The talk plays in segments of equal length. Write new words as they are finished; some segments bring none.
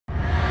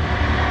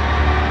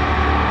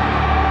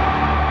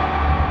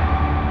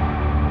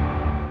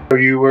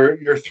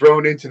you're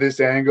thrown into this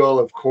angle,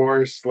 of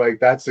course, like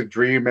that's a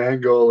dream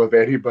angle of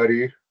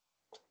anybody.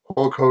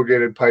 Hulk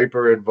Hogan and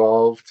Piper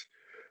involved.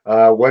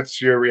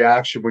 What's your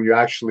reaction when you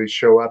actually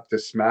show up to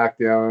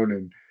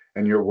SmackDown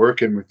and you're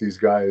working with these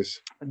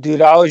guys?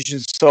 Dude, I was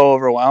just so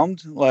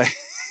overwhelmed. Like,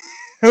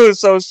 it was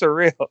so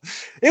surreal.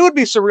 It would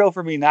be surreal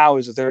for me now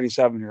as a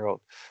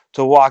 37-year-old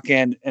to walk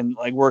in and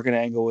like work an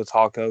angle with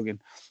Hulk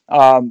Hogan.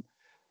 Um,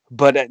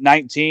 but at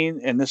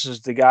 19, and this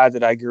is the guy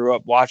that I grew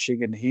up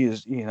watching, and he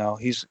is,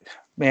 he's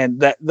man,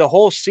 that the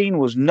whole scene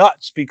was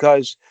nuts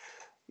because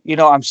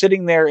I'm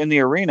sitting there in the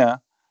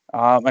arena,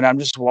 and I'm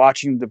just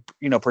watching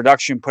the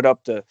production put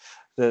up the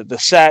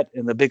set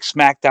and the big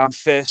SmackDown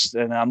fist,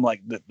 and I'm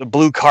like the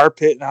blue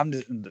carpet, and I'm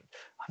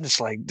just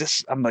like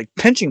this. I'm like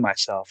pinching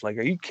myself. Like,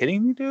 are you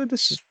kidding me, dude?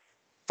 This is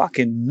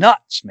fucking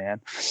nuts,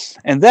 man.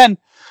 And then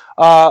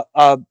uh,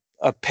 a,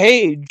 a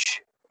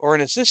page or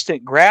an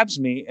assistant grabs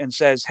me and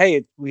says,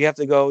 "Hey, we have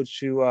to go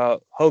to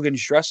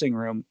Hogan's dressing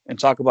room and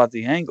talk about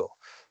the angle."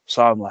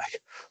 So I'm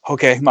like,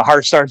 okay, my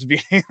heart starts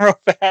beating real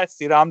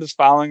fast. I'm just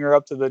following her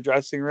up to the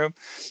dressing room.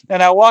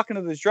 And I walk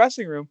into this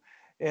dressing room,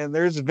 and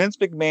there's Vince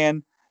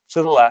McMahon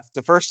to the left.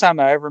 The first time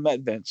I ever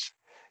met Vince.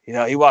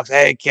 He walks,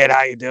 "Hey, kid,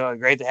 how you doing?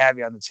 Great to have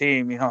you on the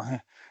team."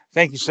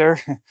 Thank you, sir.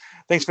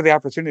 Thanks for the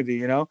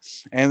opportunity.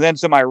 And then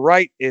to my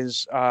right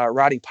is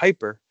Roddy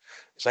Piper.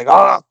 It's like,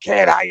 "Oh,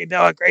 kid, how you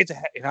doing? Great to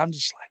have you." I'm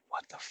just like,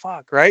 what the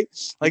fuck, right?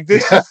 Like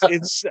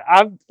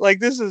I'm like,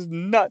 this is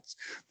nuts,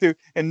 dude.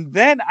 And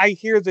then I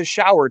hear the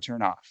shower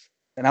turn off,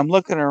 and I'm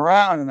looking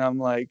around, and I'm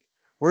like,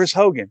 where's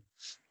Hogan?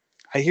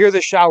 I hear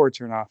the shower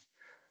turn off.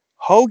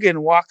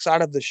 Hogan walks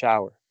out of the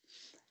shower,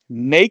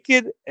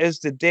 naked as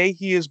the day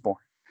he is born.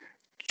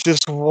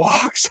 Just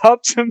walks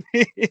up to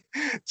me,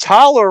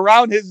 towel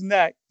around his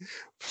neck,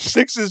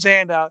 sticks his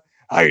hand out.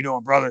 "How you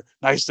doing, brother?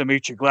 Nice to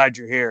meet you. Glad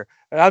you're here."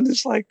 And I'm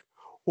just like,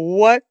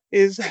 what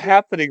is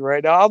happening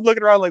right now? I'm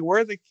looking around like,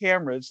 where are the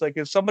cameras? Like,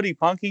 is somebody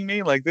punking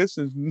me? Like, this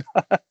is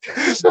not.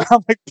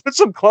 I'm like, put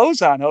some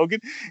clothes on,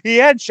 Hogan. He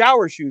had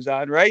shower shoes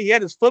on, right? He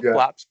had his flip Yeah.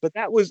 flops, but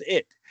that was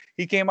it.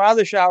 He came out of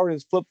the shower in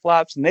his flip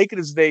flops, naked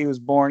as the day he was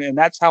born, and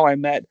that's how I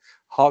met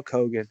Hulk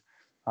Hogan.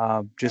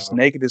 Just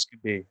naked as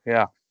could be.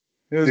 Yeah.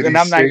 Did And he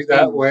I'm stay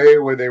that 19. way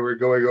when they were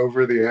going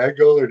over the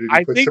angle, or did he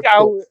I put think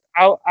some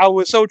clothes? I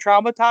was so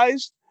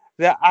traumatized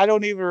that I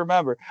don't even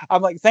remember.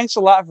 I'm like, thanks a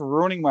lot for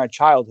ruining my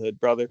childhood,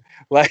 brother.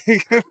 Like,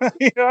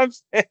 what I'm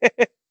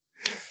saying?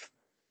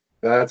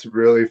 That's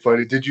really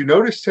funny. Did you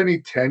notice any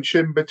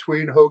tension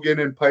between Hogan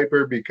and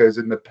Piper? Because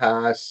in the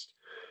past,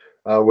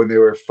 when they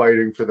were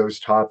fighting for those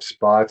top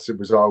spots, it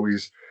was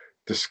always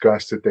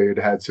discussed that they had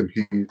had some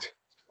heat.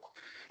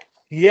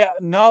 Yeah,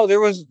 no, there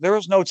was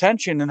no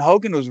tension, and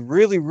Hogan was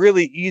really,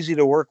 really easy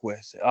to work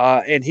with.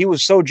 And he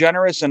was so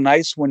generous and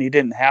nice when he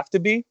didn't have to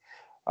be.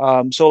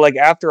 So like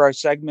after our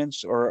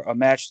segments or a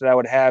match that I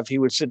would have, he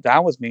would sit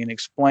down with me and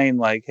explain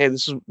like, "Hey,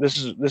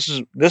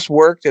 this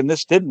worked and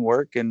this didn't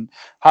work, and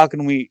how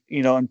can we,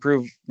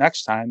 improve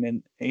next time?"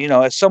 And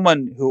as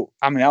someone who,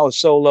 I mean, I was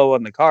so low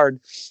on the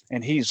card,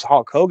 and he's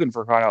Hulk Hogan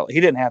for crying out,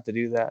 he didn't have to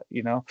do that.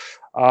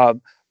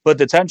 But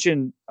the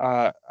tension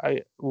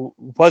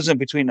wasn't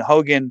between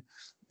Hogan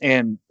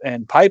and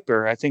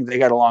Piper. I think they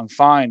got along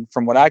fine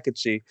from what I could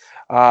see.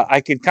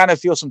 I could kind of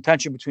feel some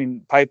tension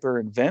between Piper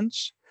and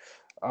Vince,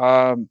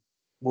 um,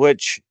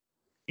 which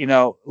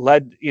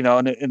led in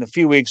a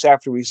few weeks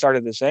after we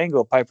started this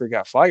angle, Piper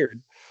got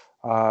fired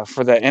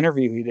for that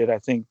interview he did. I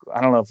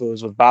don't know if it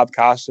was with Bob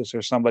Costas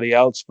or somebody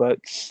else, but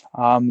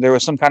there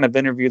was some kind of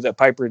interview that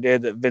Piper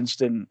did that Vince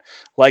didn't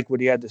like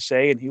what he had to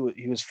say, and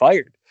he was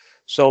fired.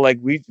 So like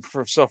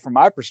from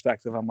my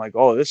perspective, I'm like,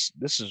 oh, this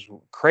is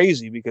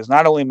crazy because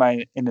not only am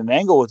I in an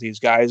angle with these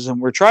guys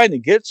and we're trying to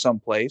get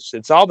someplace,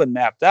 it's all been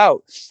mapped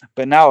out,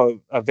 but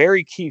now a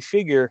very key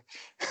figure,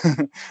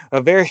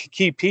 a very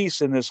key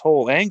piece in this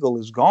whole angle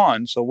is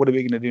gone. So what are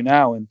we going to do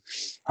now? And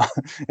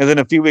and then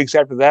a few weeks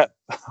after that,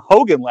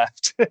 Hogan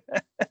left.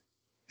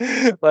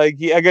 Like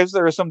I guess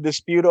there was some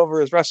dispute over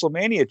his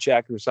WrestleMania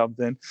check or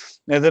something,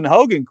 and then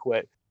Hogan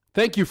quit.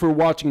 Thank you for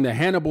watching the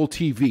Hannibal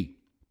TV.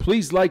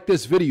 Please like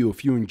this video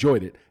if you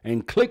enjoyed it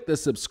and click the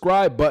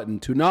subscribe button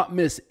to not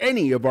miss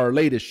any of our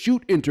latest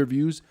shoot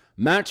interviews,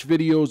 match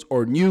videos,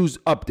 or news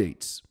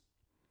updates.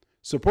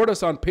 Support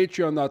us on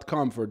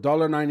patreon.com for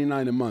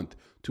 $1.99 a month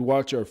to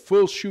watch our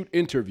full shoot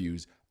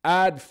interviews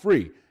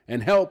ad-free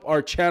and help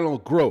our channel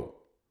grow.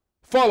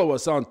 Follow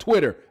us on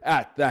Twitter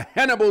at the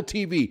Hannibal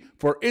TV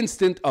for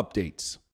instant updates.